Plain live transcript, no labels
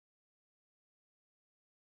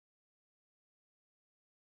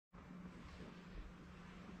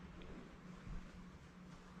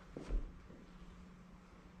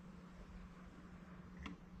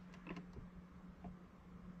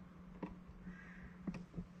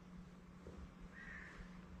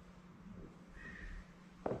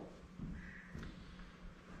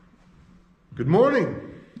Good morning.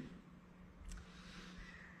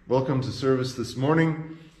 Welcome to service this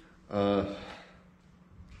morning.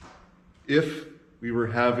 If we were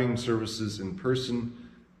having services in person,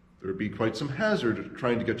 there would be quite some hazard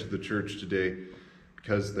trying to get to the church today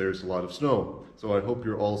because there's a lot of snow. So I hope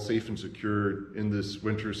you're all safe and secure in this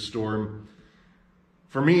winter storm.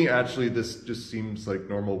 For me, actually, this just seems like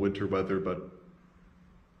normal winter weather, but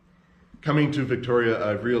coming to Victoria,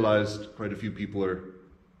 I've realized quite a few people are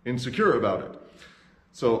insecure about it.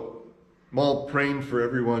 So I'm all praying for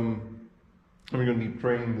everyone. I'm going to be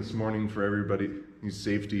praying this morning for everybody's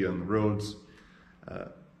safety on the roads.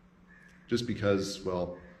 Just because,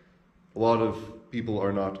 well, a lot of people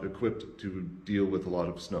are not equipped to deal with a lot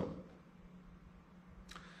of snow.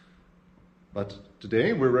 But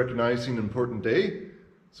today we're recognizing an important day.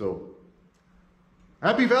 So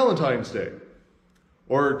happy Valentine's Day.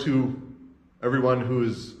 Or to everyone who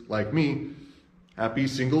is like me, happy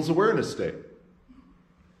Singles Awareness Day.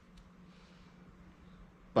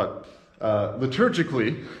 But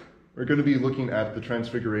liturgically, we're going to be looking at the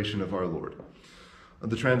Transfiguration of our Lord.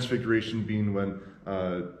 The Transfiguration being when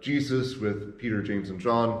Jesus, with Peter, James, and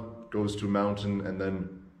John, goes to a mountain and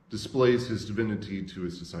then displays his divinity to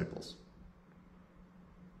his disciples.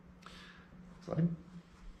 Slide.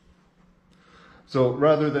 So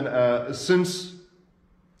rather than, since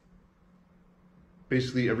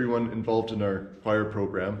basically everyone involved in our choir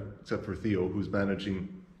program, except for Theo, who's managing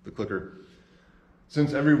the clicker,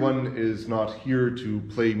 since everyone is not here to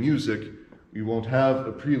play music, we won't have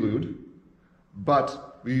a prelude,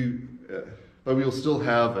 but we'll still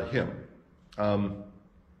have a hymn. The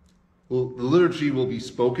liturgy will be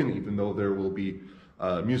spoken, even though there will be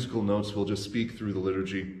musical notes. We'll just speak through the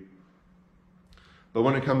liturgy. But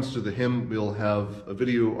when it comes to the hymn, we'll have a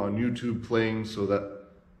video on YouTube playing so that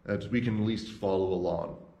we can at least follow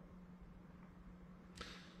along.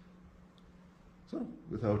 So,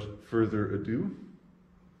 without further ado,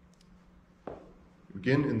 we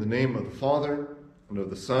begin in the name of the Father, and of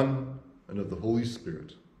the Son, and of the Holy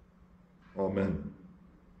Spirit. Amen.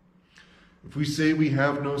 If we say we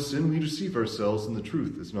have no sin, we deceive ourselves, and the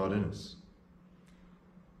truth is not in us.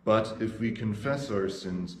 But if we confess our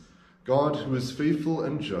sins, God, who is faithful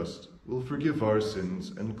and just, will forgive our sins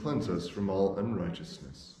and cleanse us from all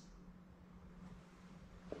unrighteousness.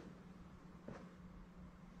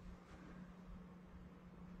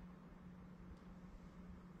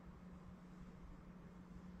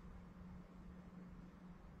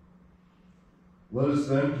 Let us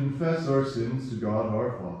then confess our sins to God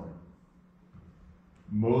our Father.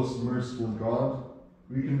 Most merciful God,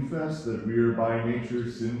 we confess that we are by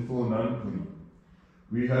nature sinful and unclean.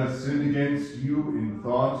 We have sinned against you in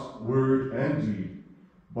thought, word, and deed,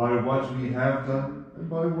 by what we have done and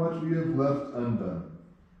by what we have left undone.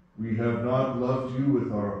 We have not loved you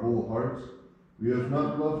with our whole heart. We have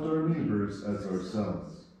not loved our neighbors as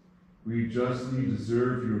ourselves. We justly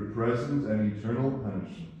deserve your present and eternal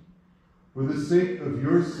punishment. For the sake of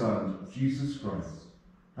your Son, Jesus Christ,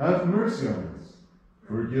 have mercy on us,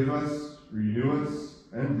 forgive us, renew us,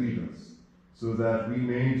 and lead us, so that we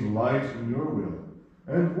may delight in your will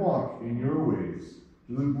and walk in your ways,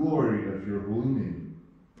 to the glory of your holy name.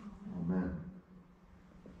 Amen.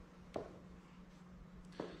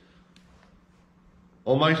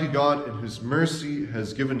 Almighty God, in his mercy,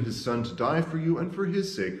 has given his Son to die for you, and for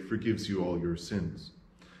his sake forgives you all your sins.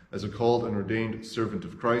 As a called and ordained servant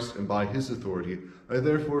of Christ, and by his authority, I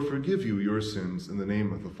therefore forgive you your sins in the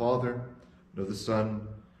name of the Father, and of the Son,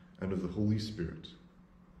 and of the Holy Spirit.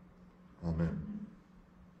 Amen.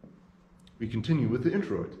 We continue with the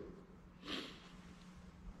introit.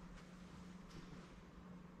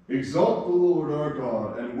 Exalt the Lord our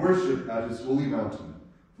God, and worship at his holy mountain,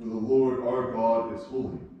 for the Lord our God is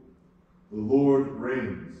holy. The Lord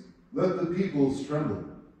reigns. Let the peoples tremble.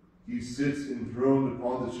 He sits enthroned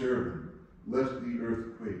upon the cherubim. Let the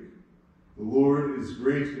earth quake. The Lord is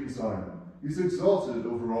great in Zion. He is exalted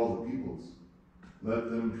over all the peoples. Let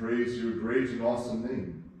them praise your great and awesome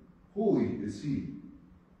name. Holy is he.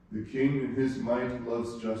 The King in his might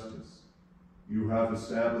loves justice. You have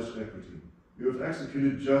established equity. You have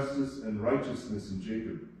executed justice and righteousness in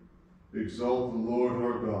Jacob. Exalt the Lord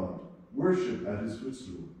our God. Worship at his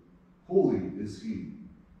footstool. Holy is he.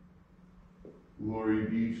 Glory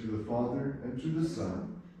be to the Father, and to the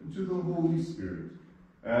Son, and to the Holy Spirit,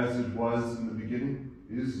 as it was in the beginning,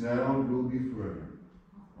 is now, and will be forever.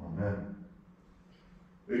 Amen.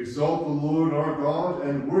 Exalt the Lord our God,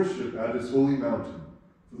 and worship at his holy mountain,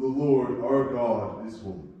 for the Lord our God is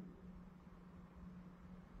holy.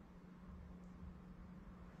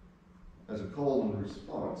 As a call and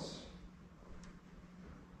response,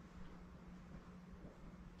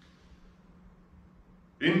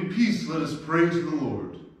 In peace let us pray to the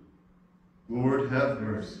Lord. Lord, have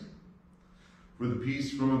mercy. For the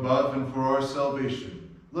peace from above and for our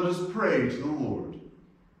salvation, let us pray to the Lord.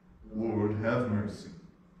 Lord, have mercy.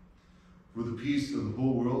 For the peace of the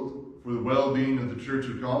whole world, for the well-being of the Church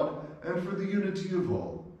of God, and for the unity of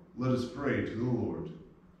all, let us pray to the Lord.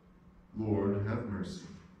 Lord, have mercy.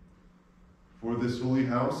 For this holy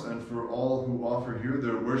house and for all who offer here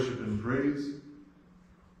their worship and praise,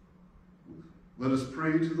 let us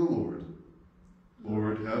pray to the Lord.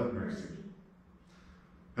 Lord, have mercy.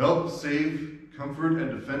 Help, save, comfort,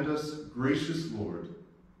 and defend us, gracious Lord.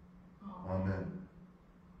 Amen.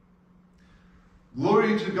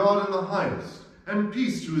 Glory to God in the highest, and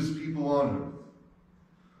peace to his people on earth.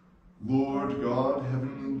 Lord God,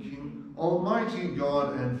 heavenly King, almighty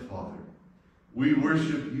God and Father, we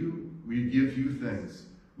worship you, we give you thanks,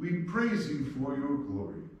 we praise you for your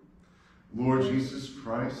glory. Lord Jesus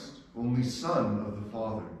Christ, only Son of the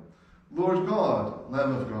Father, Lord God,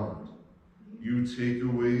 Lamb of God, you take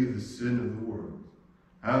away the sin of the world.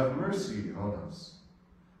 Have mercy on us.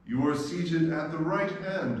 You are seated at the right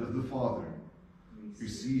hand of the Father.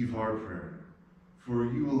 Receive our prayer, for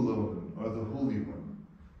you alone are the Holy One.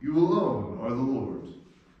 You alone are the Lord.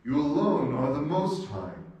 You alone are the Most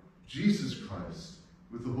High, Jesus Christ,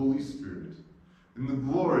 with the Holy Spirit, in the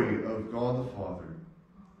glory of God the Father.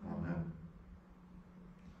 Amen.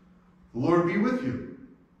 The Lord be with you,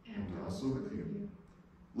 and also with you.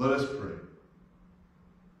 Let us pray.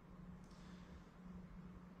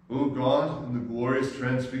 O God, in the glorious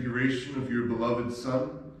transfiguration of your beloved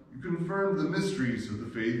Son, you confirmed the mysteries of the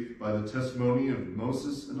faith by the testimony of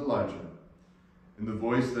Moses and Elijah. In the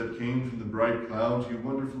voice that came from the bright cloud, you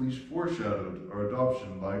wonderfully foreshadowed our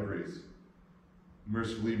adoption by grace.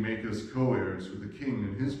 Mercifully make us co-heirs with the King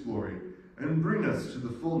in his glory, and bring us to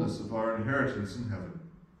the fullness of our inheritance in heaven.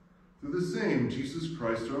 Through the same Jesus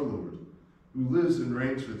Christ our Lord, who lives and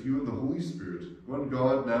reigns with you in the Holy Spirit, one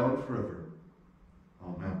God, now and forever.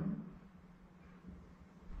 Amen.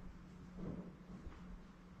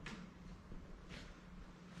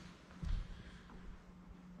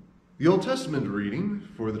 The Old Testament reading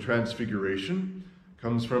for the Transfiguration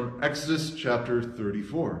comes from Exodus chapter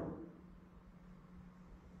 34.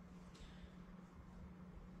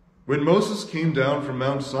 When Moses came down from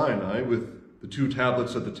Mount Sinai with the 2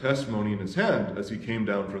 tablets of the testimony in his hand as he came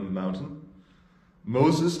down from the mountain,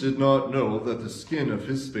 Moses did not know that the skin of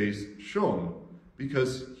his face shone,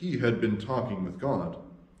 because he had been talking with God.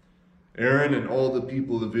 Aaron and all the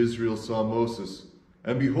people of Israel saw Moses,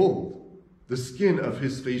 and behold, the skin of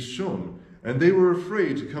his face shone, and they were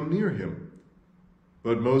afraid to come near him.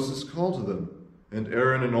 But Moses called to them, and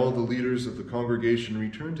Aaron and all the leaders of the congregation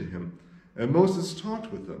returned to him, and Moses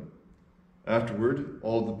talked with them. Afterward,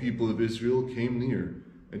 all the people of Israel came near,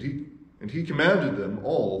 and he commanded them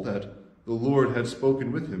all that the Lord had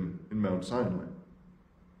spoken with him in Mount Sinai.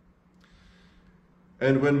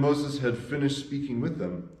 And when Moses had finished speaking with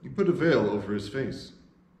them, he put a veil over his face.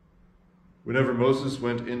 Whenever Moses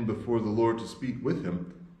went in before the Lord to speak with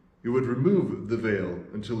him, he would remove the veil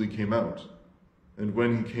until he came out. And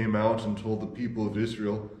when he came out and told the people of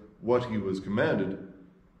Israel what he was commanded,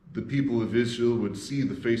 the people of Israel would see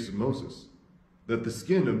the face of Moses, that the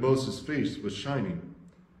skin of Moses' face was shining.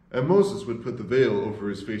 And Moses would put the veil over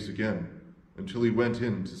his face again until he went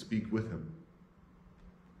in to speak with him.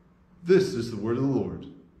 This is the word of the Lord.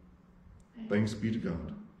 Thanks be to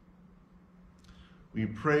God. We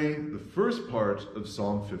pray the first part of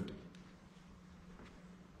Psalm 50.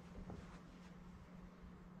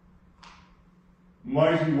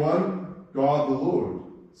 Mighty One, God the Lord,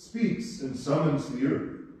 speaks and summons the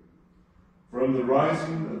earth. From the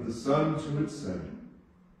rising of the sun to its setting,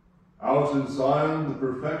 out of Zion the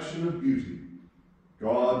perfection of beauty,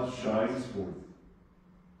 God shines forth.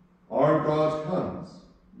 Our God comes,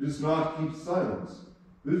 does not keep silence.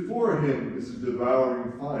 Before him is a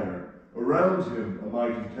devouring fire, around him a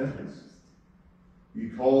mighty tempest. He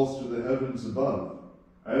calls to the heavens above,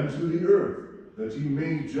 and to the earth, that he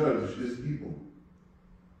may judge his people.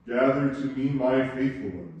 Gather to me my faithful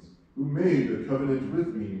ones, who made a covenant with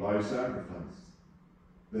me by sacrifice.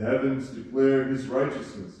 The heavens declare his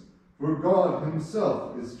righteousness, for God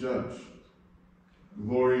himself is judge.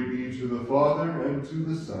 Glory be to the Father, and to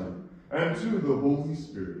the Son, and to the Holy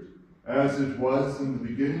Spirit, as it was in the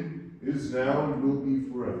beginning, is now, and will be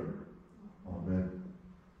forever. Amen.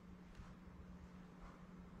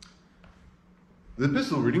 The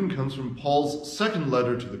epistle reading comes from Paul's second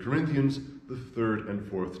letter to the Corinthians, the 3rd and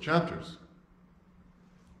 4th chapters.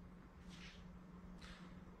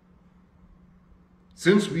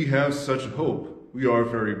 Since we have such a hope, we are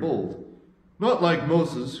very bold. Not like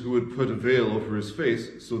Moses, who would put a veil over his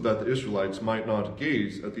face so that the Israelites might not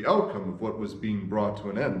gaze at the outcome of what was being brought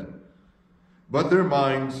to an end. But their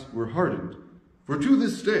minds were hardened. For to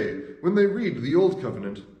this day, when they read the Old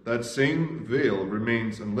Covenant, that same veil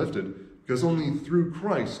remains unlifted, because only through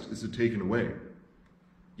Christ is it taken away.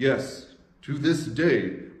 Yes, to this day,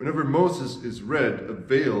 whenever Moses is read, a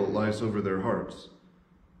veil lies over their hearts.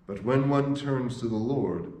 But when one turns to the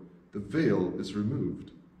Lord, the veil is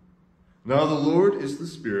removed. Now the Lord is the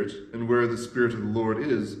Spirit, and where the Spirit of the Lord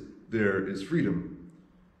is, there is freedom.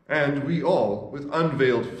 And we all, with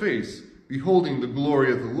unveiled face, beholding the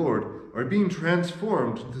glory of the Lord, are being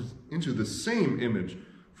transformed into the same image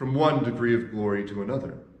from one degree of glory to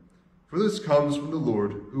another. For this comes from the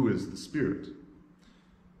Lord, who is the Spirit.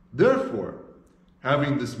 Therefore,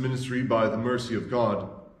 having this ministry by the mercy of God,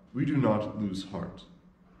 we do not lose heart.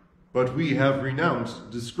 But we have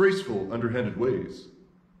renounced disgraceful, underhanded ways.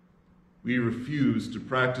 We refuse to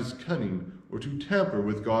practice cunning or to tamper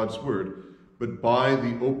with God's word, but by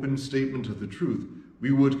the open statement of the truth,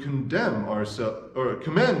 we would commend ourselves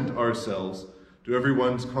to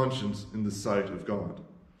everyone's conscience in the sight of God.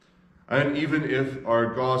 And even if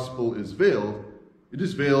our gospel is veiled, it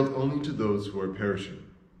is veiled only to those who are perishing.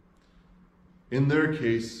 In their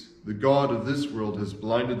case, the God of this world has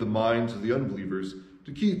blinded the minds of the unbelievers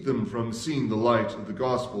to keep them from seeing the light of the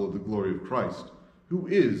gospel of the glory of Christ, who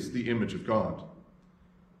is the image of God.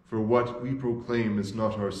 For what we proclaim is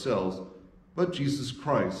not ourselves, but Jesus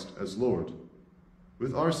Christ as Lord,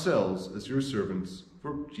 with ourselves as your servants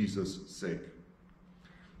for Jesus' sake.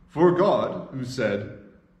 For God, who said,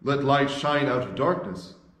 "Let light shine out of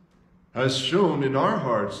darkness," has shone in our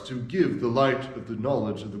hearts to give the light of the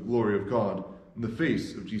knowledge of the glory of God in the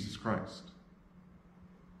face of Jesus Christ.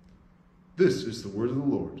 This is the word of the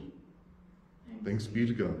Lord. Thanks be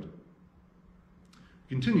to God.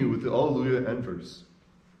 Continue with the Alleluia and verse.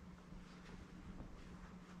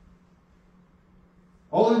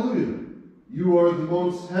 Alleluia! You are the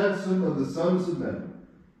most handsome of the sons of men.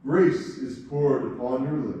 Grace is poured upon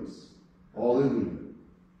your lips. Alleluia.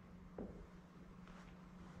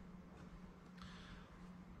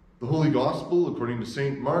 The Holy Gospel according to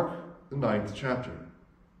St. Mark, the 9th chapter.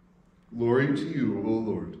 Glory to you, O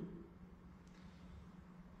Lord.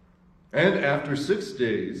 And after 6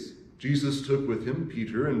 days, Jesus took with him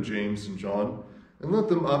Peter and James and John, and led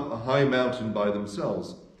them up a high mountain by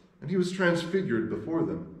themselves, and he was transfigured before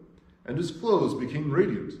them. And his clothes became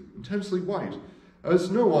radiant, intensely white, as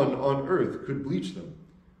no one on earth could bleach them.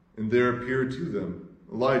 And there appeared to them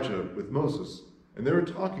Elijah with Moses, and they were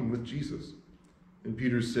talking with Jesus. And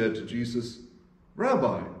Peter said to Jesus,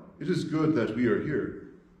 "Rabbi, it is good that we are here.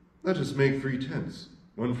 Let us make 3 tents,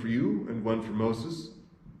 one for you, and one for Moses,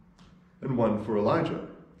 and one for Elijah."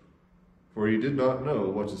 For he did not know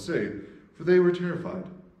what to say, for they were terrified.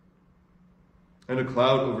 And a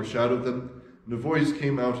cloud overshadowed them, and a voice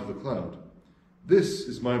came out of the cloud. "This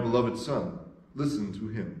is my beloved Son, listen to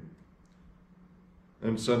him."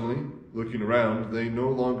 And suddenly, looking around, they no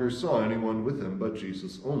longer saw anyone with him but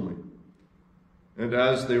Jesus only. And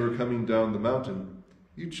as they were coming down the mountain,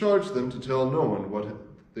 he charged them to tell no one what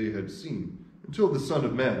they had seen, until the Son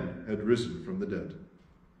of Man had risen from the dead.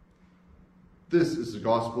 This is the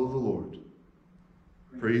gospel of the Lord.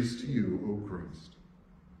 Praise to you, O Christ.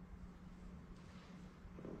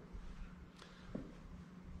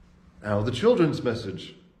 Now, the children's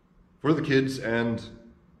message for the kids and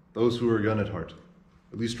those who are young at heart.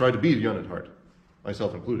 At least try to be young at heart,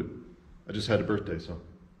 myself included. I just had a birthday, so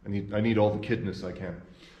I need all the kidness I can.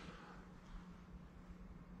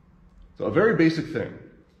 So a very basic thing,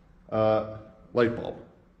 light bulb.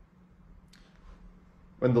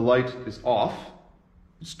 When the light is off,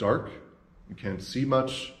 it's dark, you can't see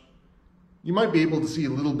much. You might be able to see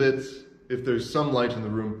a little bit if there's some light in the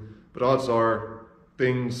room, but odds are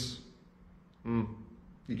things,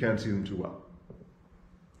 you can't see them too well.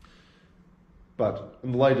 But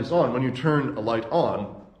when the light is on, when you turn a light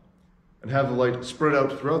on and have the light spread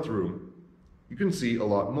out throughout the room, you can see a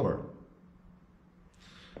lot more.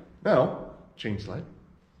 Now, change slide.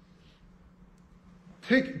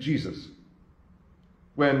 Take Jesus.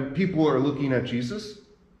 When people are looking at Jesus,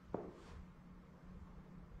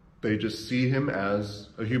 they just see him as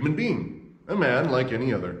a human being, a man like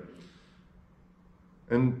any other.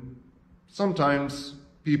 And sometimes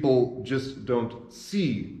people just don't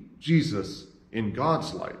see Jesus in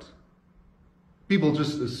God's light. People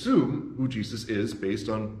just assume who Jesus is based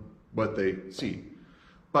on what they see.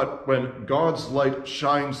 But when God's light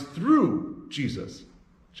shines through Jesus,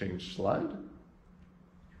 change slide.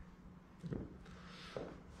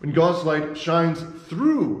 When God's light shines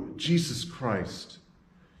through Jesus Christ,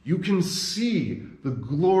 You can see the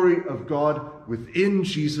glory of God within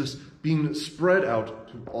Jesus being spread out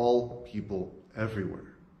to all people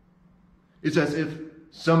everywhere. It's as if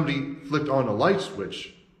somebody flicked on a light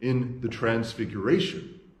switch in the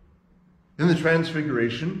Transfiguration. In the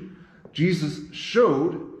Transfiguration, Jesus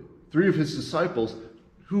showed 3 of his disciples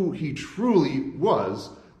who he truly was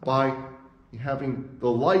by having the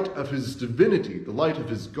light of his divinity, the light of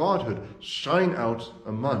his godhood, shine out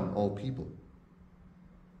among all people.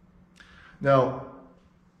 Now,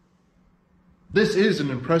 this is an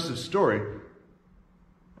impressive story,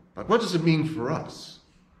 but what does it mean for us?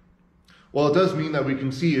 Well, it does mean that we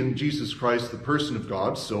can see in Jesus Christ the person of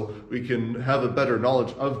God, so we can have a better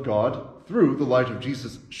knowledge of God through the light of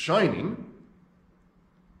Jesus shining.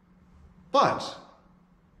 But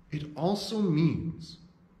it also means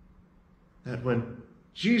that when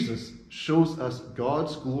Jesus shows us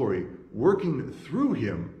God's glory working through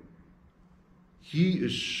him, he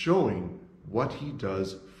is showing what he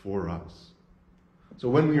does for us. So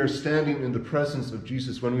when we are standing in the presence of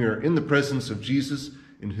Jesus, when we are in the presence of Jesus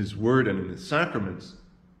in his word and in his sacraments,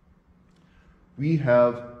 we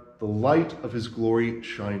have the light of his glory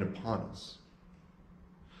shine upon us.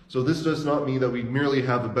 So this does not mean that we merely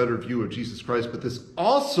have a better view of Jesus Christ, but this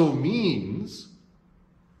also means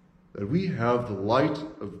that we have the light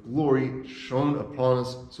of glory shone upon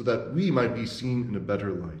us so that we might be seen in a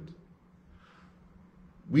better light.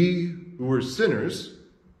 We who were sinners,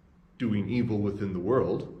 doing evil within the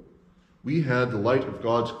world, we had the light of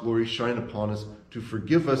God's glory shine upon us to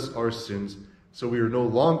forgive us our sins, so we are no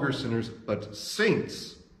longer sinners, but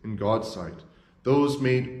saints in God's sight, those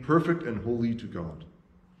made perfect and holy to God.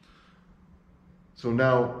 So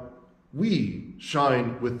now we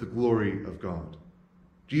shine with the glory of God.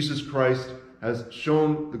 Jesus Christ has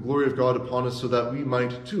shown the glory of God upon us so that we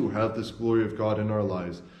might too have this glory of God in our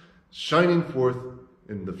lives, shining forth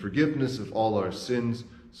in the forgiveness of all our sins,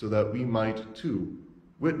 so that we might too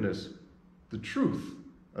witness the truth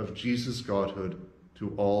of Jesus' Godhood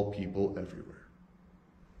to all people everywhere.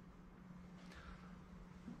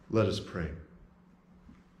 Let us pray.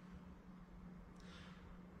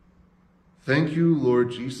 Thank you,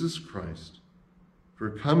 Lord Jesus Christ, for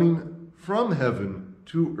coming from heaven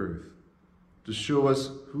to earth to show us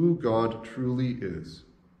who God truly is.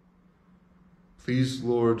 Please,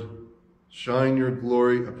 Lord, shine your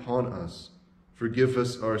glory upon us, forgive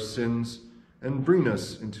us our sins, and bring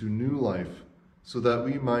us into new life so that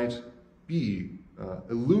we might be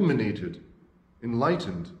illuminated,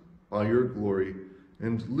 enlightened by your glory,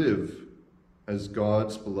 and live as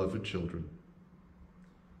God's beloved children.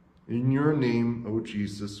 In your name, O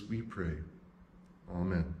Jesus, we pray.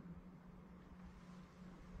 Amen.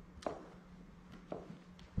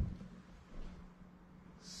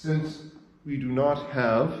 Since we do not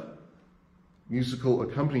have musical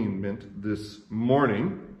accompaniment this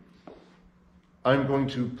morning, I'm going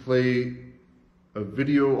to play a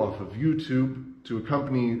video off of YouTube to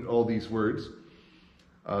accompany all these words.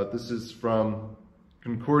 This is from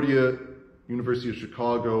Concordia, University of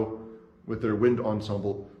Chicago, with their wind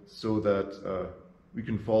ensemble, so that we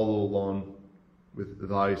can follow along with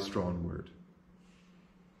Thy Strong Word.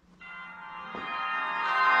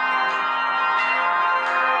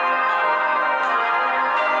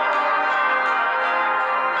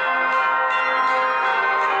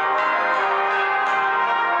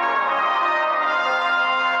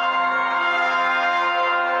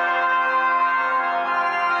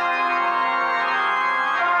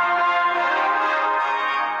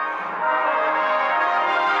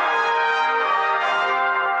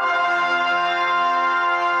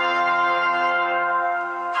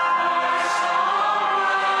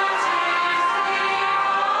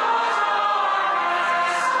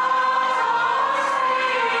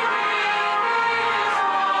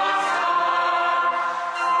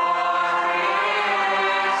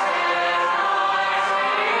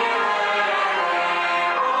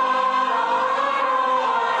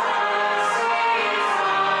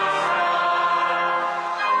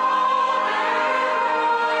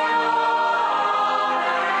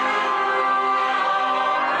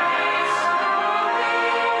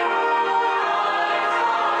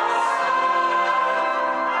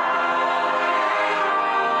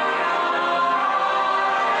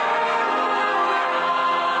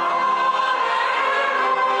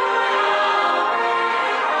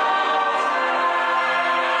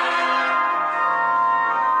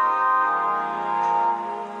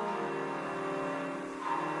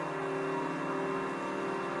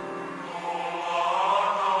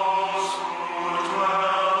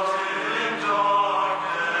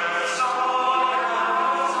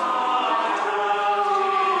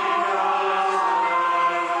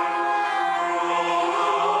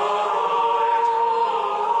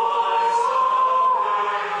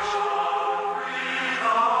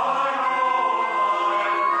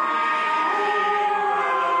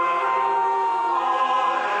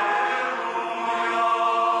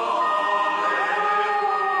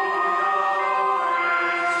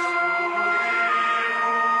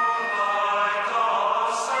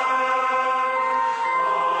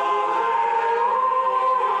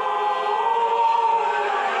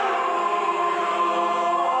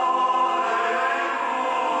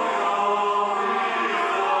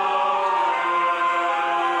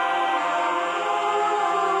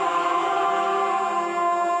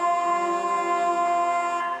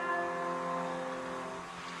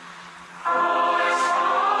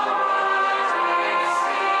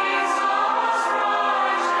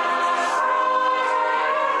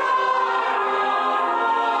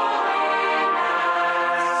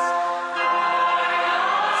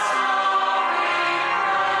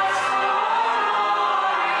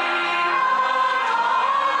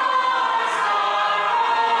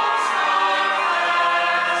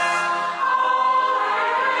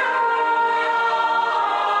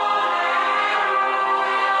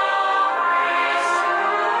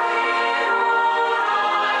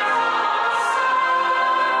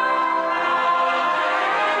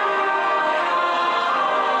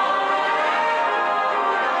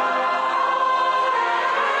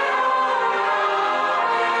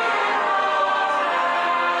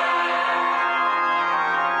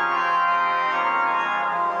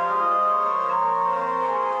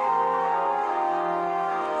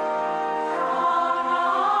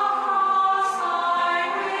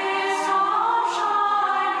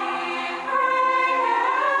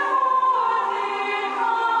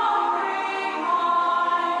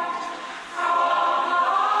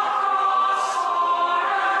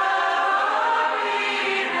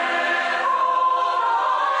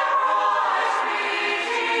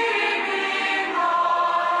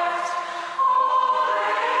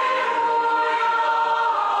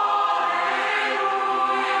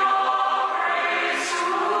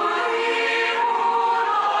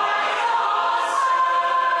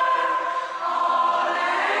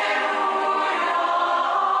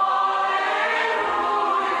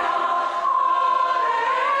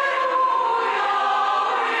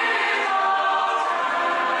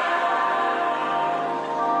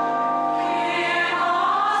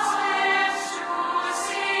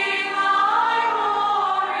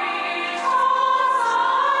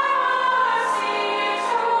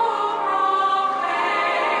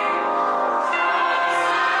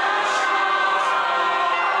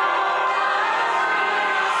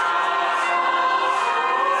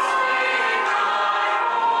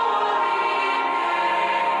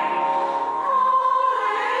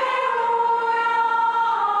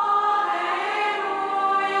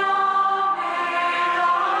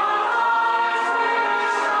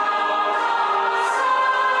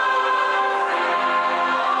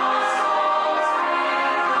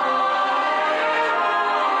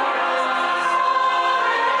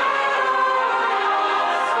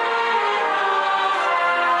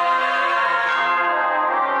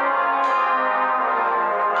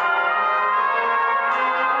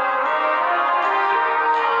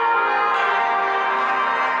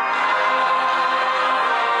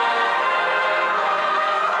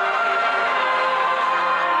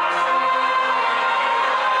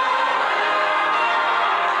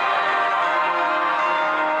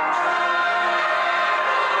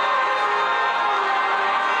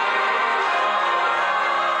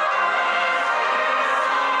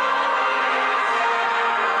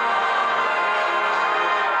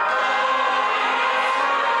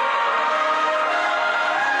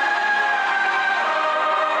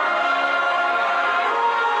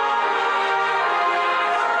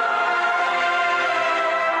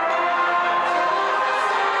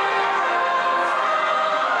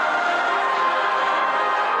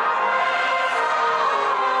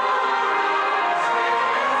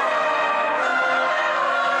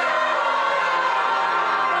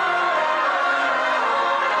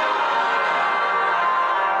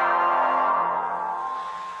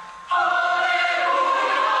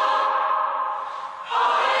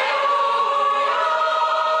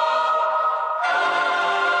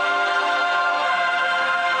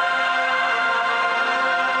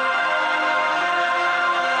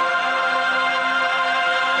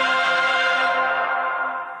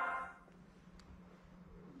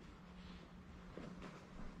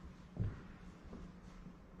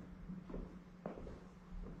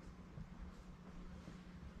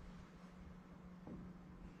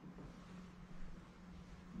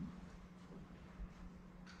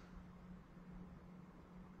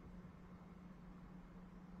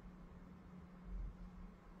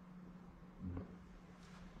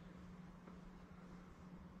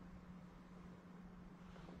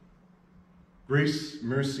 Grace,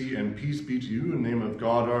 mercy, and peace be to you in the name of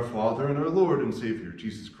God our Father and our Lord and Savior,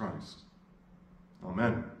 Jesus Christ.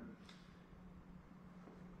 Amen.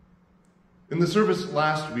 In the service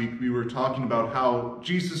last week, we were talking about how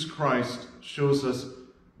Jesus Christ shows us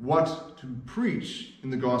what to preach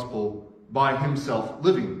in the gospel by himself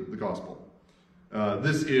living the gospel.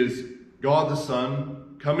 This is God the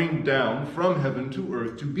Son coming down from heaven to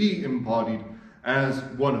earth to be embodied as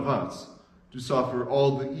one of us, to suffer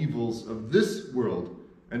all the evils of this world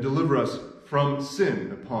and deliver us from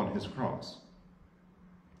sin upon his cross.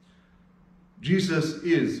 Jesus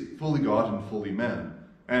is fully God and fully man,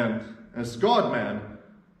 and as God-man,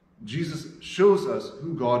 Jesus shows us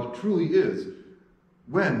who God truly is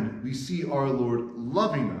when we see our Lord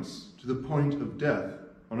loving us to the point of death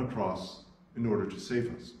on a cross in order to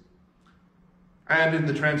save us. And in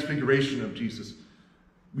the transfiguration of Jesus,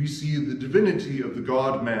 we see the divinity of the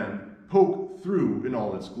God-man poke through in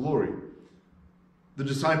all its glory. The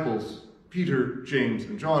disciples, Peter, James,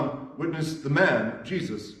 and John, witnessed the man,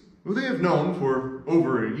 Jesus, who they have known for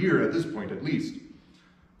over a year at this point at least,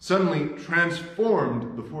 suddenly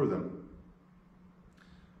transformed before them.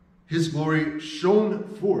 His glory shone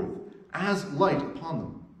forth as light upon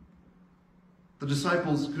them. The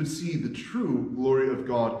disciples could see the true glory of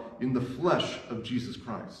God in the flesh of Jesus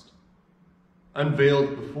Christ.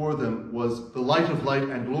 Unveiled before them was the light of light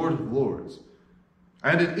and Lord of lords.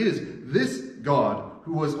 And it is this God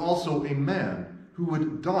who was also a man who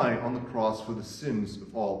would die on the cross for the sins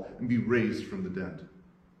of all and be raised from the dead.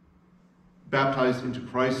 Baptized into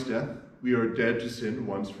Christ's death, we are dead to sin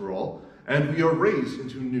once for all, and we are raised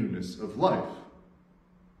into newness of life.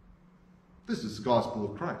 This is the gospel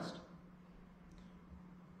of Christ.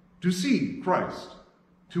 To see Christ,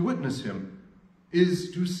 to witness him,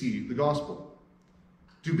 is to see the gospel.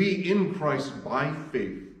 To be in Christ by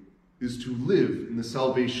faith is to live in the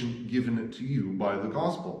salvation given to you by the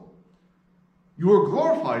gospel. You are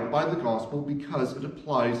glorified by the gospel because it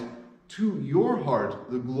applies to your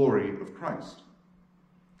heart the glory of Christ,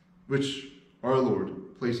 which our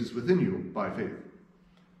Lord places within you by faith.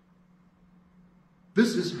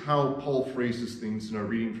 This is how Paul phrases things in our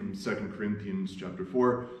reading from 2 Corinthians chapter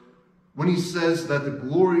 4, when he says that the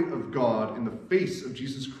glory of God in the face of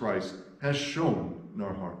Jesus Christ has shone in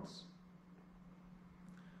our hearts.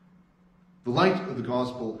 The light of the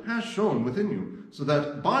gospel has shone within you, so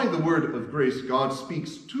that by the word of grace God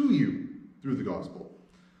speaks to you through the gospel.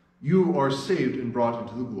 You are saved and brought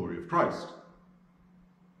into the glory of Christ.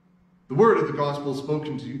 The word of the gospel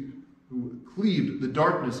spoken to you, who cleaved the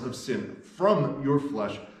darkness of sin from your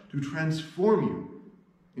flesh to transform you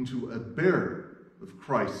into a bearer of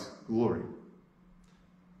Christ's glory.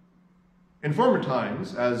 In former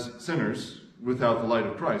times, as sinners without the light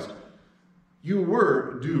of Christ, you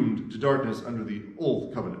were doomed to darkness under the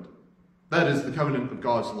old covenant. That is, the covenant of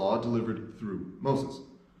God's law delivered through Moses.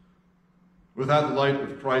 Without the light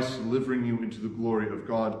of Christ delivering you into the glory of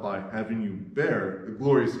God by having you bear the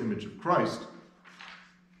glorious image of Christ,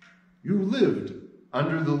 you lived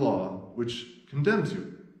under the law which condemns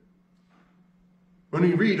you. When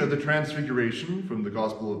we read of the Transfiguration from the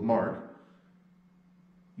Gospel of Mark,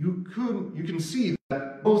 you can see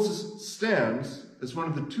that Moses stands as one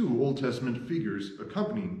of the two Old Testament figures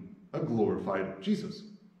accompanying a glorified Jesus.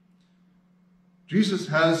 Jesus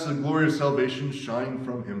has the glory of salvation shine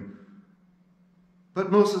from him,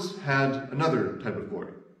 but Moses had another type of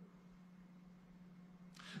glory.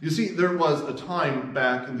 You see, there was a time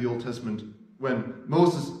back in the Old Testament when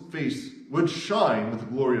Moses' face would shine with the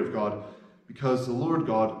glory of God because the Lord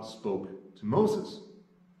God spoke to Moses.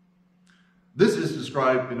 This is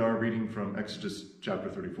described in our reading from Exodus chapter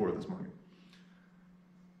 34 this morning.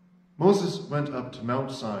 Moses went up to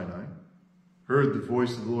Mount Sinai, heard the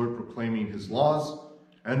voice of the Lord proclaiming his laws,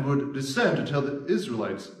 and would descend to tell the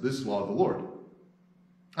Israelites this law of the Lord.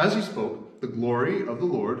 As he spoke, the glory of the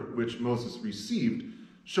Lord, which Moses received,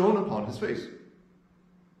 shone upon his face.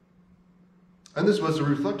 And this was a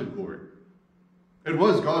reflected glory. It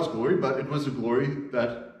was God's glory, but it was a glory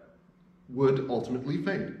that would ultimately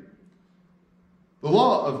fade. The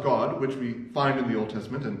law of God, which we find in the Old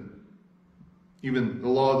Testament, and even the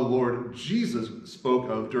law of the Lord Jesus spoke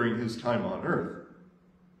of during his time on earth,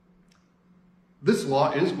 this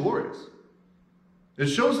law is glorious. It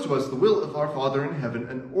shows to us the will of our Father in heaven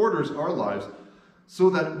and orders our lives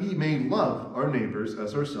so that we may love our neighbors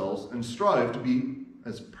as ourselves and strive to be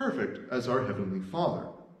as perfect as our Heavenly Father.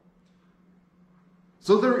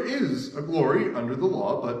 So there is a glory under the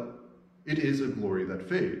law, but it is a glory that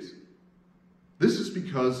fades. This is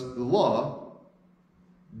because the law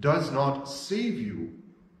does not save you,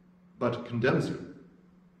 but condemns you.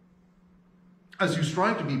 As you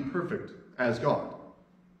strive to be perfect as God,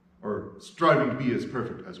 or striving to be as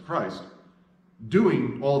perfect as Christ,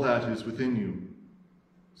 doing all that is within you,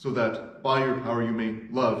 so that by your power you may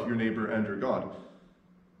love your neighbor and your God,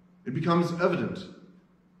 it becomes evident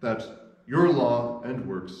that your law and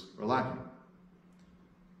works are lacking.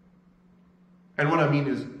 And what I mean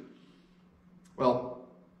is, well,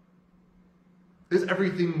 is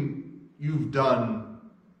everything you've done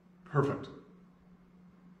perfect?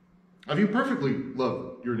 Have you perfectly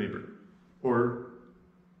loved your neighbor? Or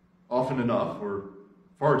often enough, or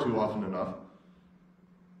far too often enough,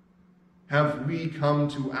 have we come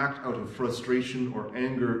to act out of frustration or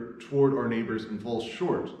anger toward our neighbors and fall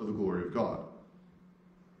short of the glory of God?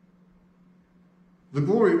 The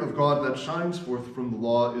glory of God that shines forth from the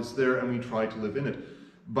law is there, and we try to live in it.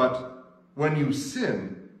 But when you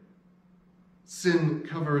sin, sin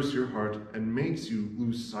covers your heart and makes you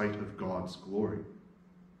lose sight of God's glory.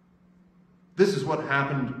 This is what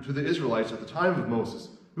happened to the Israelites at the time of Moses,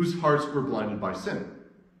 whose hearts were blinded by sin.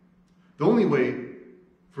 The only way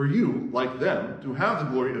for you, like them, to have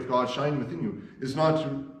the glory of God shine within you is not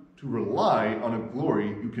to rely on a glory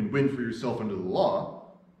you can win for yourself under the law,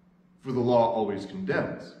 for the law always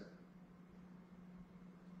condemns.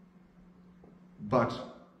 But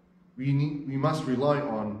we must rely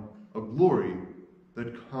on a glory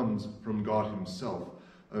that comes from God himself,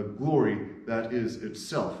 a glory that is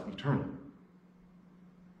itself eternal.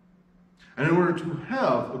 And in order to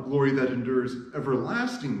have a glory that endures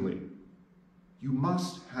everlastingly, you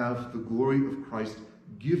must have the glory of Christ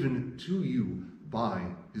given to you by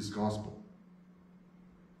his gospel.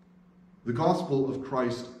 The gospel of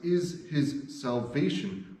Christ is his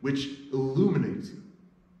salvation, which illuminates you.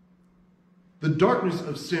 The darkness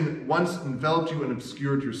of sin once enveloped you and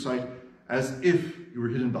obscured your sight as if you were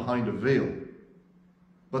hidden behind a veil.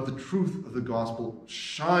 But the truth of the gospel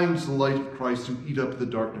shines the light of Christ to eat up the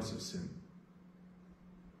darkness of sin.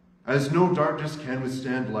 As no darkness can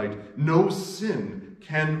withstand light, no sin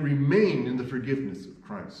can remain in the forgiveness of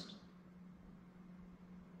Christ.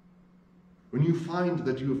 When you find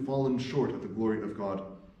that you have fallen short of the glory of God,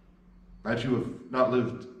 that you have not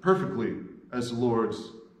lived perfectly as the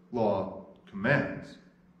Lord's law commands,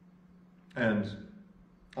 and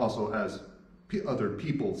also as other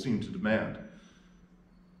people seem to demand,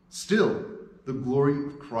 still the glory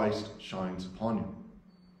of Christ shines upon you.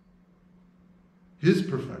 His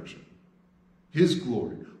perfection, his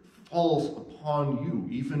glory falls upon you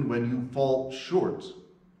even when you fall short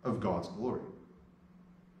of God's glory.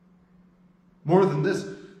 More than this,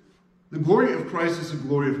 the glory of Christ is the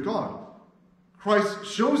glory of God. Christ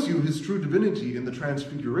shows you his true divinity in the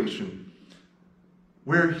Transfiguration,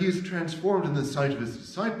 where he is transformed in the sight of his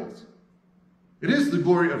disciples. It is the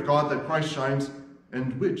glory of God that Christ shines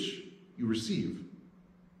and which you receive.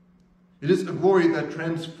 It is a glory that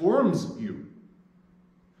transforms you.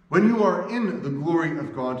 When you are in the glory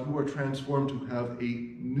of God, you are transformed to have a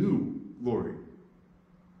new glory.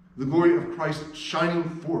 The glory of Christ shining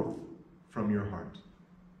forth from your heart.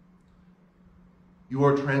 You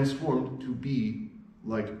are transformed to be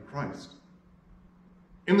like Christ.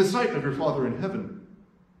 In the sight of your Father in heaven,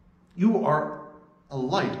 you are a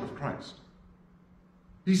light of Christ.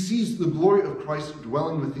 He sees the glory of Christ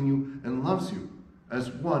dwelling within you and loves you as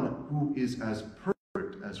one who is as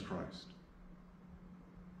perfect as Christ.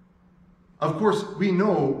 Of course, we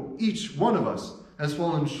know each one of us has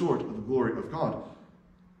fallen short of the glory of God.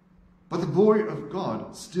 But the glory of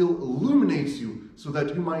God still illuminates you so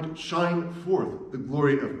that you might shine forth the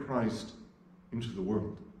glory of Christ into the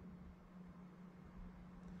world.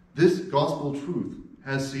 This gospel truth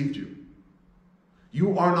has saved you.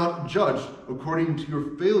 You are not judged according to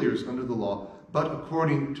your failures under the law, but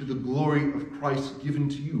according to the glory of Christ given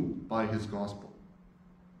to you by his gospel.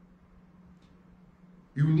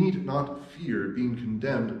 You need not fear being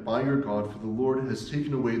condemned by your God, for the Lord has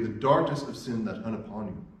taken away the darkness of sin that hung upon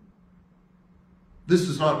you. This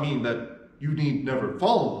does not mean that you need never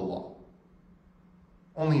follow the law,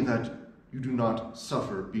 only that you do not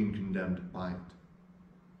suffer being condemned by it.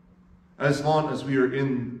 As long as we are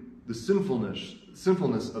in the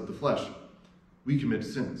sinfulness of the flesh, we commit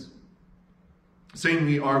sins. Saying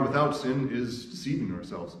we are without sin is deceiving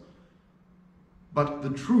ourselves. But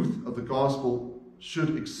the truth of the gospel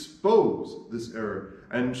should expose this error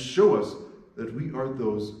and show us that we are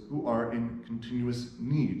those who are in continuous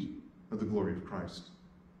need of the glory of Christ,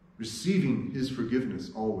 receiving his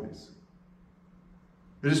forgiveness always.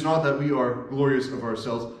 It is not that we are glorious of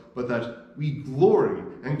ourselves, but that we glory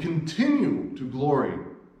and continue to glory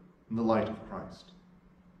in the light of Christ.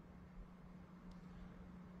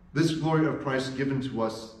 This glory of Christ given to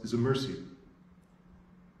us is a mercy.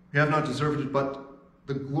 We have not deserved it, but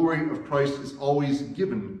the glory of Christ is always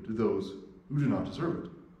given to those who do not deserve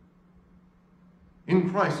it. In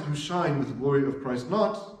Christ you shine with the glory of Christ,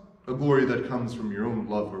 not a glory that comes from your own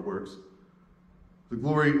love or works. The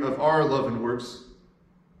glory of our love and works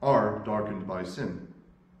are darkened by sin.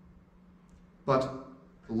 But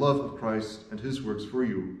the love of Christ and his works for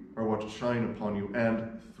you are what shine upon you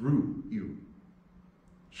and through you,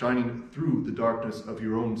 shining through the darkness of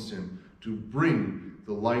your own sin to bring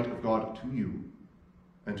the light of God to you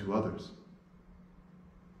and to others.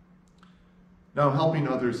 Now, helping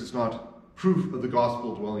others is not proof of the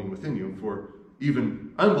gospel dwelling within you, for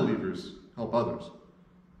even unbelievers help others.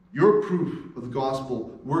 Your proof of the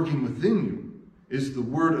gospel working within you is the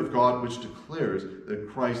word of God, which declares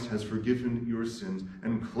that Christ has forgiven your sins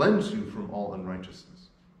and cleansed you from all unrighteousness.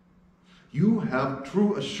 You have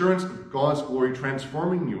true assurance of God's glory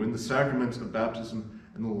transforming you in the sacraments of baptism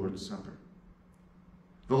and the Lord's Supper.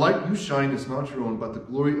 The light you shine is not your own, but the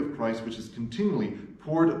glory of Christ, which is continually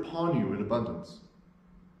poured upon you in abundance.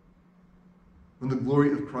 When the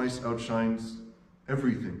glory of Christ outshines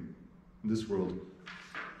everything in this world,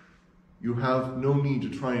 you have no need to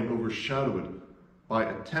try and overshadow it by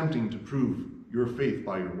attempting to prove your faith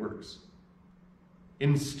by your works.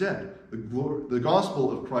 Instead, the gospel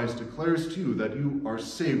of Christ declares to you that you are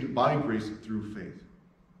saved by grace through faith.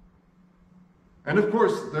 And of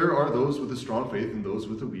course, there are those with a strong faith and those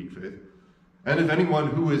with a weak faith. And if anyone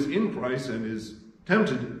who is in Christ and is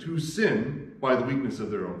tempted to sin by the weakness of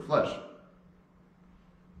their own flesh,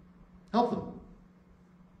 help them.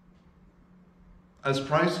 As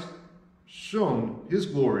Christ shone his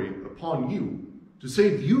glory upon you to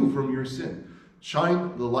save you from your sin,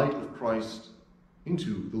 shine the light of Christ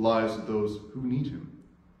into the lives of those who need him,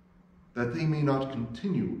 that they may not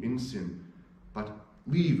continue in sin, but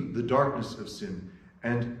leave the darkness of sin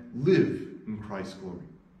and live in Christ's glory.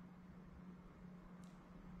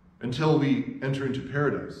 Until we enter into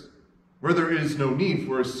paradise, where there is no need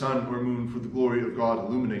for a sun or moon, for the glory of God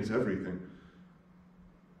illuminates everything,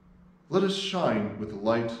 let us shine with the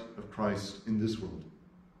light of Christ in this world,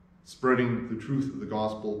 spreading the truth of the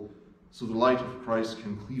gospel so the light of Christ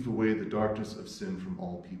can cleave away the darkness of sin from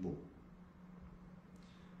all people.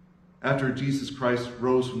 After Jesus Christ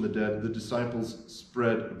rose from the dead, the disciples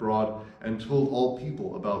spread abroad and told all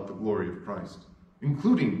people about the glory of Christ,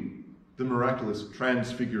 including the miraculous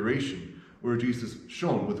Transfiguration, where Jesus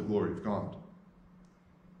shone with the glory of God.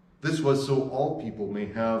 This was so all people may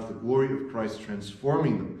have the glory of Christ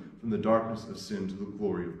transforming them from the darkness of sin to the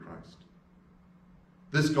glory of Christ.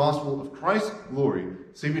 This gospel of Christ's glory,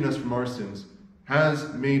 saving us from our sins,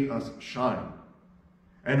 has made us shine.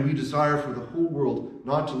 And we desire for the whole world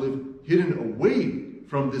not to live hidden away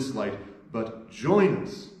from this light, but join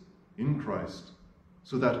us in Christ,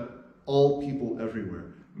 so that all people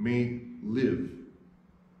everywhere may live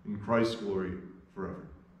in Christ's glory forever.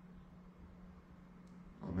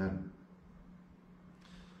 Amen.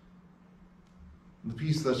 And the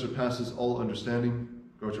peace that surpasses all understanding,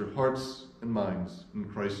 guard your hearts and minds in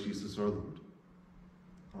Christ Jesus our Lord.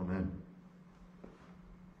 Amen.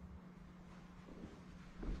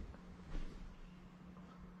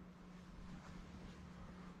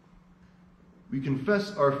 We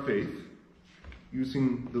confess our faith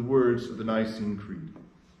using the words of the Nicene Creed.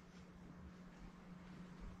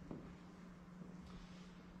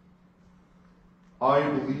 I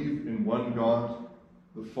believe in one God,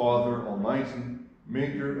 the Father Almighty,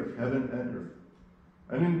 maker of heaven and earth,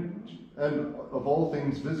 and of all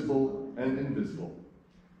things visible and invisible,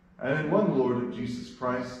 and in one Lord Jesus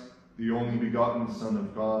Christ, the only begotten Son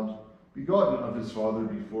of God, begotten of his Father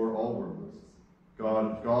before all world was, God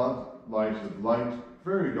of God, light of light,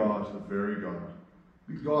 very God of very God,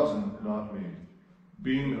 begotten, not made,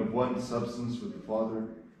 being of one substance with the Father,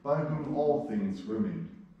 by whom all things were made,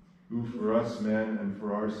 who for us men and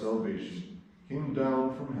for our salvation came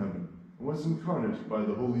down from heaven, and was incarnate by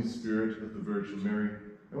the Holy Spirit of the Virgin Mary,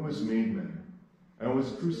 and was made man, and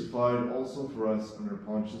was crucified also for us under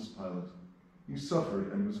Pontius Pilate. He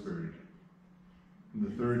suffered and was buried. And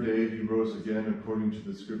the third day he rose again according to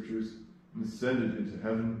the Scriptures, and ascended into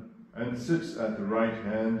heaven, and sits at the right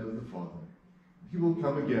hand of the Father. He will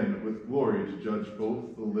come again with glory to judge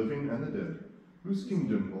both the living and the dead, whose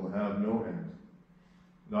kingdom will have no end.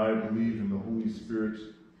 And I believe in the Holy Spirit,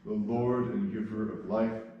 the Lord and giver of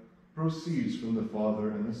life, proceeds from the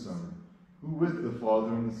Father and the Son, who with the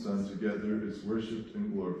Father and the Son together is worshipped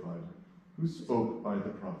and glorified, who spoke by the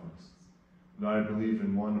prophets. And I believe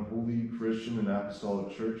in one holy Christian and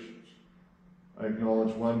apostolic church. I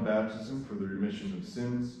acknowledge one baptism for the remission of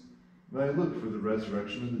sins, and I look for the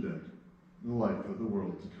resurrection of the dead, and the life of the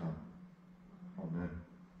world to come. Amen.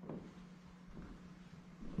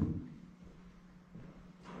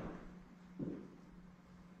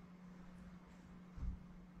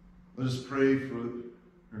 Let us pray for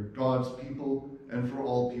God's people and for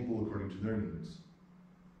all people according to their needs.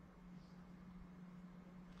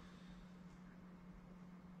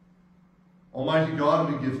 Almighty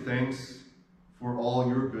God, we give thanks for all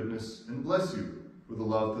your goodness and bless you for the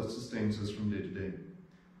love that sustains us from day to day.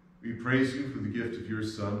 We praise you for the gift of your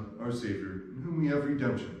Son, our Savior, in whom we have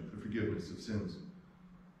redemption, the forgiveness of sins.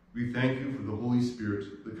 We thank you for the Holy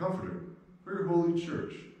Spirit, the Comforter, for your holy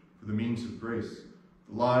church, for the means of grace,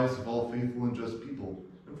 the lives of all faithful and just people,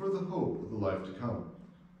 and for the hope of the life to come.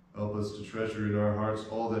 Help us to treasure in our hearts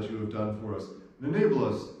all that you have done for us, and enable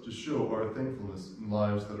us to show our thankfulness in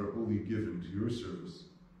lives that are wholly given to your service.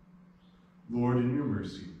 Lord, in your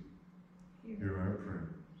mercy, hear our prayer.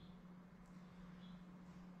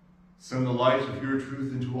 Send the light of your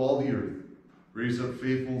truth into all the earth. Raise up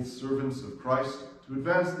faithful servants of Christ to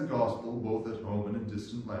advance the gospel both at home and in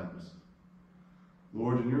distant lands.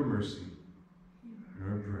 Lord, in your mercy,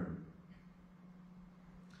 hear our prayer.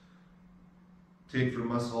 Take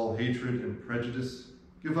from us all hatred and prejudice.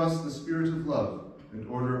 Give us the spirit of love, and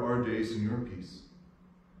order our days in your peace.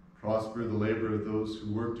 Prosper the labor of those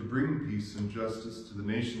who work to bring peace and justice to the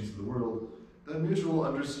nations of the world, that mutual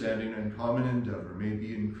understanding and common endeavor may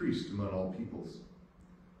be increased among all peoples.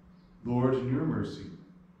 Lord, in your mercy,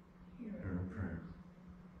 hear our prayer.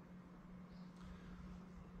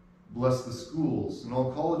 Bless the schools and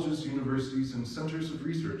all colleges, universities, and centers of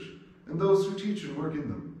research, and those who teach and work in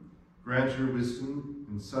them. Grant your wisdom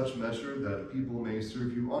in such measure that people may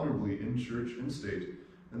serve you honorably in church and state,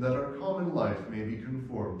 and that our common life may be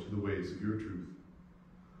conformed to the ways of your truth.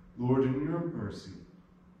 Lord, in your mercy,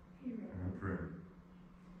 hear our prayer.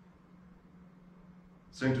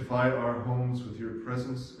 Sanctify our homes with your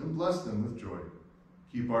presence and bless them with joy.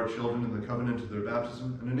 Keep our children in the covenant of their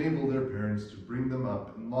baptism and enable their parents to bring them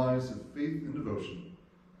up in lives of faith and devotion.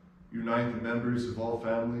 Unite the members of all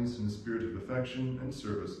families in a spirit of affection and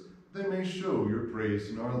service, they may show your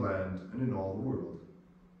praise in our land and in all the world.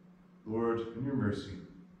 Lord, in your mercy,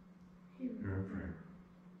 hear our prayer.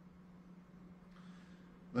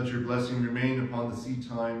 Let your blessing remain upon the seed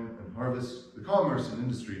time and harvest, the commerce and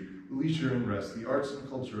industry, the leisure and rest, the arts and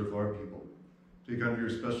culture of our people. Take under your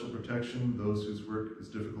special protection those whose work is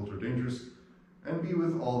difficult or dangerous, and be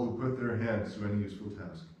with all who put their hands to any useful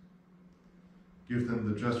task. Give them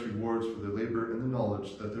the just rewards for their labor and the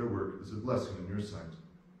knowledge that their work is a blessing in your sight.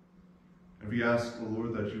 And we ask, O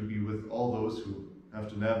Lord, that you be with all those who have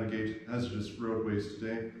to navigate hazardous roadways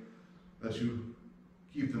today, that you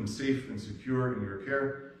keep them safe and secure in your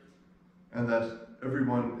care, and that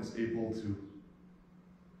everyone is able to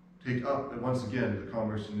take up once again the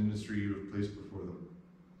commerce and industry you have placed before them.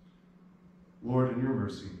 Lord, in your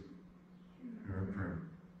mercy, hear our prayer.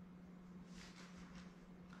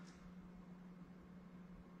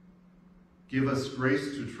 Give us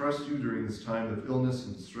grace to trust you during this time of illness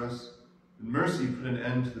and distress. In mercy, put an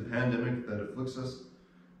end to the pandemic that afflicts us.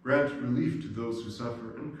 Grant relief to those who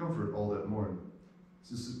suffer and comfort all that mourn.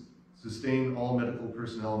 Sustain all medical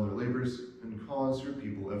personnel in their labors and cause your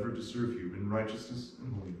people ever to serve you in righteousness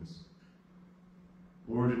and holiness.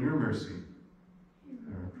 Lord, in your mercy,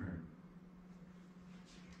 hear our prayer.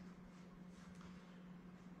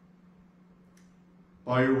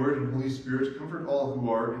 By your word and Holy Spirit, comfort all who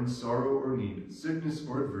are in sorrow or need, sickness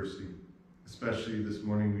or adversity. Especially this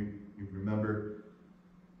morning, we remember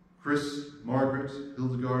Chris, Margaret,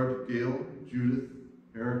 Hildegard, Gail, Judith,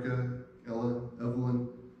 Erica, Ella, Evelyn,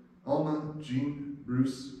 Alma, Jean,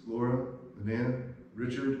 Bruce, Laura, Linnea,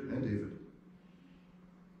 Richard, and David.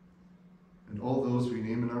 And all those we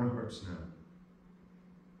name in our hearts now.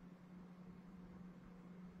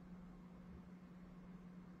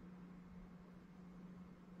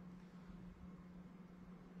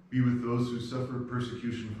 Be with those who suffer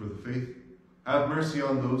persecution for the faith. Have mercy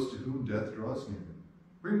on those to whom death draws near.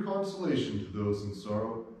 Bring consolation to those in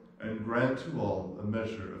sorrow, and grant to all a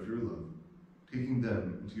measure of your love, taking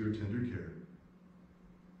them into your tender care.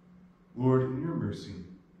 Lord, in your mercy,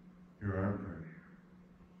 hear our prayer.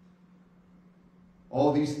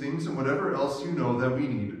 All these things and whatever else you know that we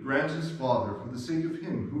need, grant us, Father, for the sake of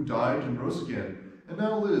him who died and rose again, and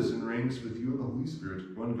now lives and reigns with you in the Holy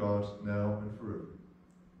Spirit, one God, now and forever.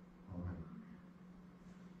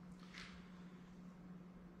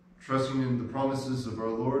 Trusting in the promises of our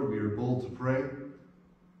Lord, we are bold to pray.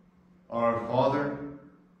 Our Father,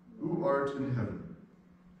 who art in heaven,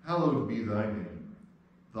 hallowed be thy name.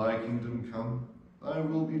 Thy kingdom come, thy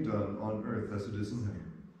will be done on earth as it is in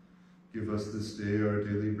heaven. Give us this day our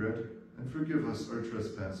daily bread, and forgive us our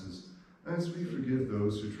trespasses, as we forgive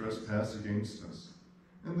those who trespass against us.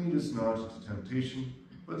 And lead us not into temptation,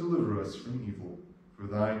 but deliver us from evil. For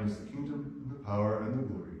thine is the kingdom, and the power, and the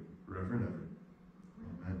glory, forever. forever and ever.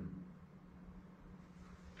 Amen.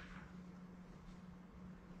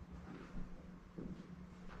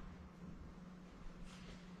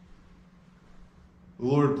 The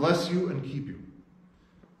Lord bless you and keep you.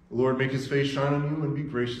 The Lord make his face shine on you and be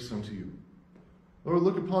gracious unto you. The Lord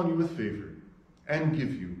look upon you with favor and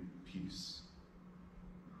give you peace.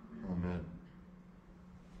 Amen.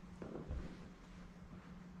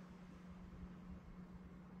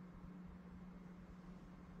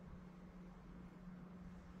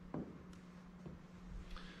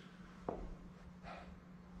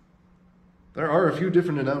 There are a few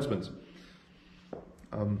different announcements.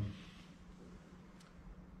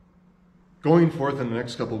 Going forth in the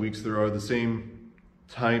next couple of weeks, there are the same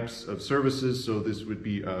types of services. So this would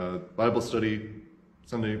be Bible study,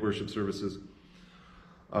 Sunday worship services.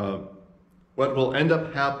 What will end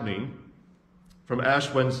up happening from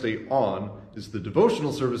Ash Wednesday on is the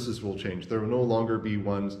devotional services will change. There will no longer be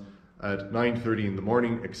ones at 9:30 in the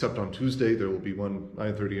morning, except on Tuesday. There will be one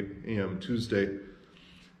 9:30 a.m. Tuesday,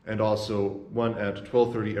 and also one at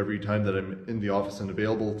 12:30 every time that I'm in the office and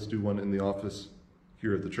available to do one in the office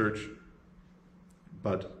here at the church.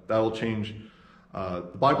 But that will change. The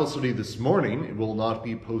Bible study this morning, it will not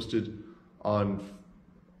be posted on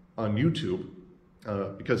YouTube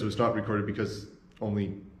because it was not recorded, because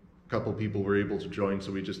only a couple people were able to join.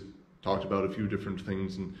 So we just talked about a few different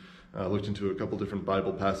things and looked into a couple different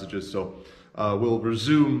Bible passages. So we'll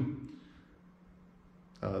resume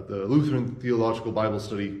the Lutheran Theological Bible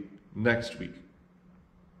Study next week.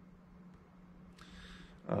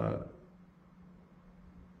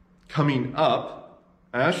 Coming up,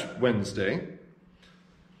 Ash Wednesday,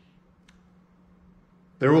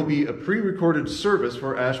 there will be a pre-recorded service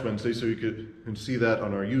for Ash Wednesday, so you can see that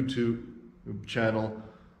on our YouTube channel,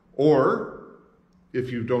 or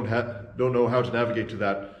if you don't know how to navigate to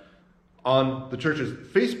that, on the church's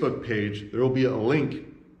Facebook page, there will be a link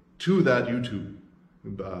to that YouTube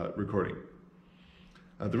recording.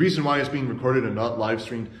 The reason why it's being recorded and not live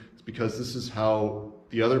streamed is because this is how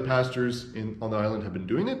the other pastors on the island have been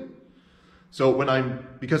doing it. So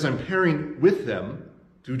because I'm pairing with them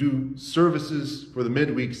to do services for the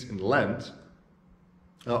midweeks in Lent,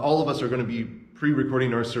 all of us are going to be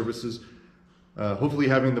pre-recording our services, hopefully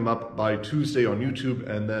having them up by Tuesday on YouTube,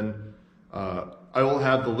 and then I will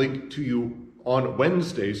have the link to you on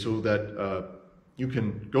Wednesday so that you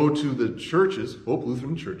can go to the church's, Hope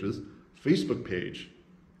Lutheran Church's, Facebook page,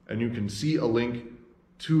 and you can see a link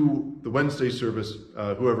to the Wednesday service,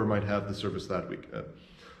 whoever might have the service that week.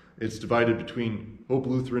 It's divided between Hope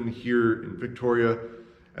Lutheran here in Victoria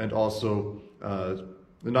and also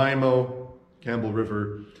Nanaimo, Campbell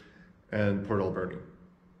River, and Port Alberni.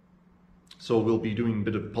 So we'll be doing a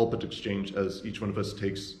bit of pulpit exchange as each one of us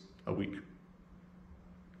takes a week.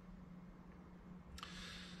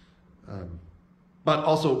 But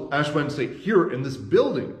also Ash Wednesday here in this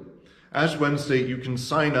building. Ash Wednesday, you can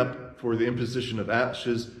sign up for the imposition of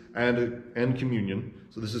ashes and communion.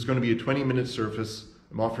 So this is going to be a 20-minute service.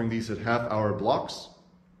 I'm offering these at half-hour blocks.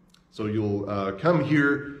 So you'll come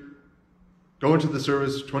here, go into the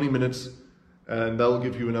service, 20 minutes, and that'll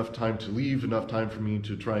give you enough time to leave, enough time for me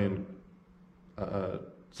to try and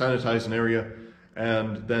sanitize an area,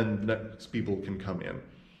 and then the next people can come in.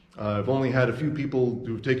 I've only had a few people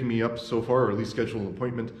who've taken me up so far, or at least scheduled an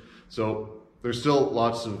appointment. So there's still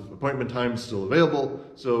lots of appointment times still available.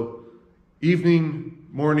 So evening,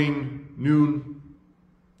 morning, noon,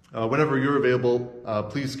 whenever you're available,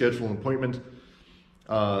 please schedule an appointment.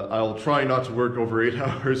 I'll try not to work over 8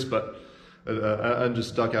 hours, but I'm just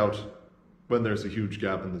stuck out when there's a huge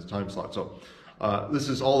gap in the time slot. So this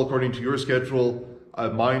is all according to your schedule.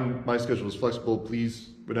 My schedule is flexible. Please,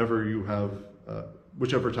 whenever you have,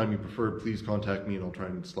 whichever time you prefer, please contact me and I'll try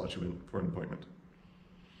and slot you in for an appointment.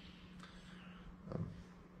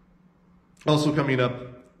 Also coming up,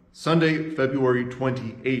 Sunday, February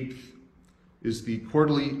 28th, is the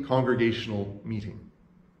quarterly congregational meeting.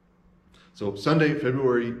 So Sunday,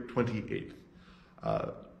 February 28th.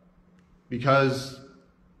 Because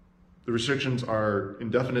the restrictions are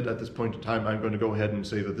indefinite at this point in time, I'm going to go ahead and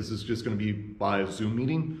say that this is just going to be by a Zoom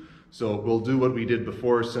meeting. So we'll do what we did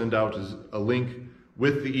before, send out a link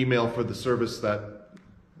with the email for the service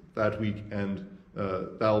that week, and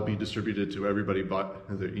that will be distributed to everybody by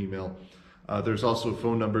their email. There's also a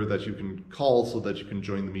phone number that you can call so that you can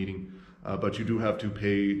join the meeting, but you do have to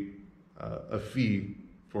pay a fee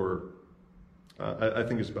for, I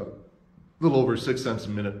think it's about a little over 6 cents a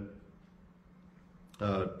minute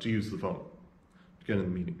to use the phone to get in the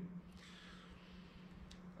meeting.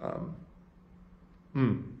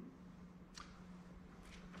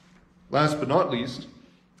 Last but not least,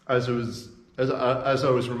 as as I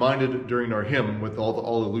was reminded during our hymn with all the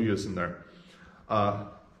Alleluias in there,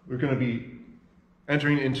 we're going to be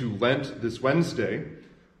entering into Lent this Wednesday.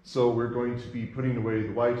 So we're going to be putting away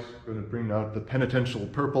the white, going to bring out the penitential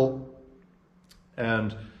purple,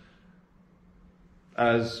 and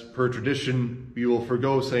as per tradition, we will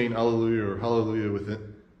forgo saying Alleluia or Hallelujah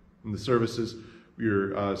within in the services. We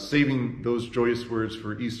are saving those joyous words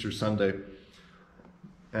for Easter Sunday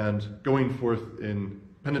and going forth in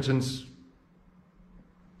penitence,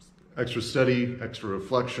 extra study, extra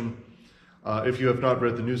reflection. If you have not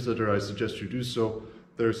read the newsletter, I suggest you do so.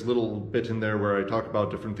 There's a little bit in there where I talk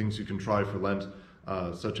about different things you can try for Lent,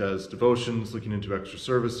 such as devotions, looking into extra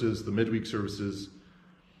services, the midweek services.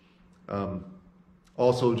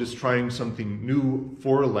 Also, just trying something new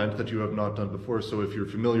for Lent that you have not done before. So if you're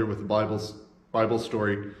familiar with the Bible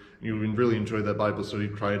story, and you really enjoy that Bible story,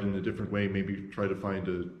 try it in a different way. Maybe try to find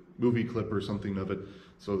a movie clip or something of it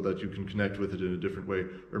so that you can connect with it in a different way.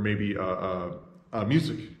 Or maybe a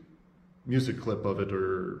music clip of it,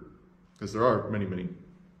 or because there are many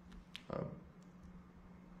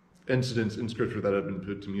incidents in Scripture that have been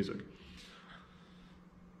put to music.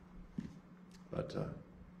 But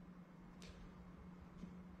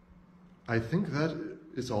I think that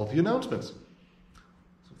is all the announcements. So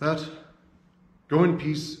with that, go in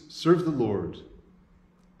peace, serve the Lord.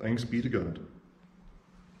 Thanks be to God.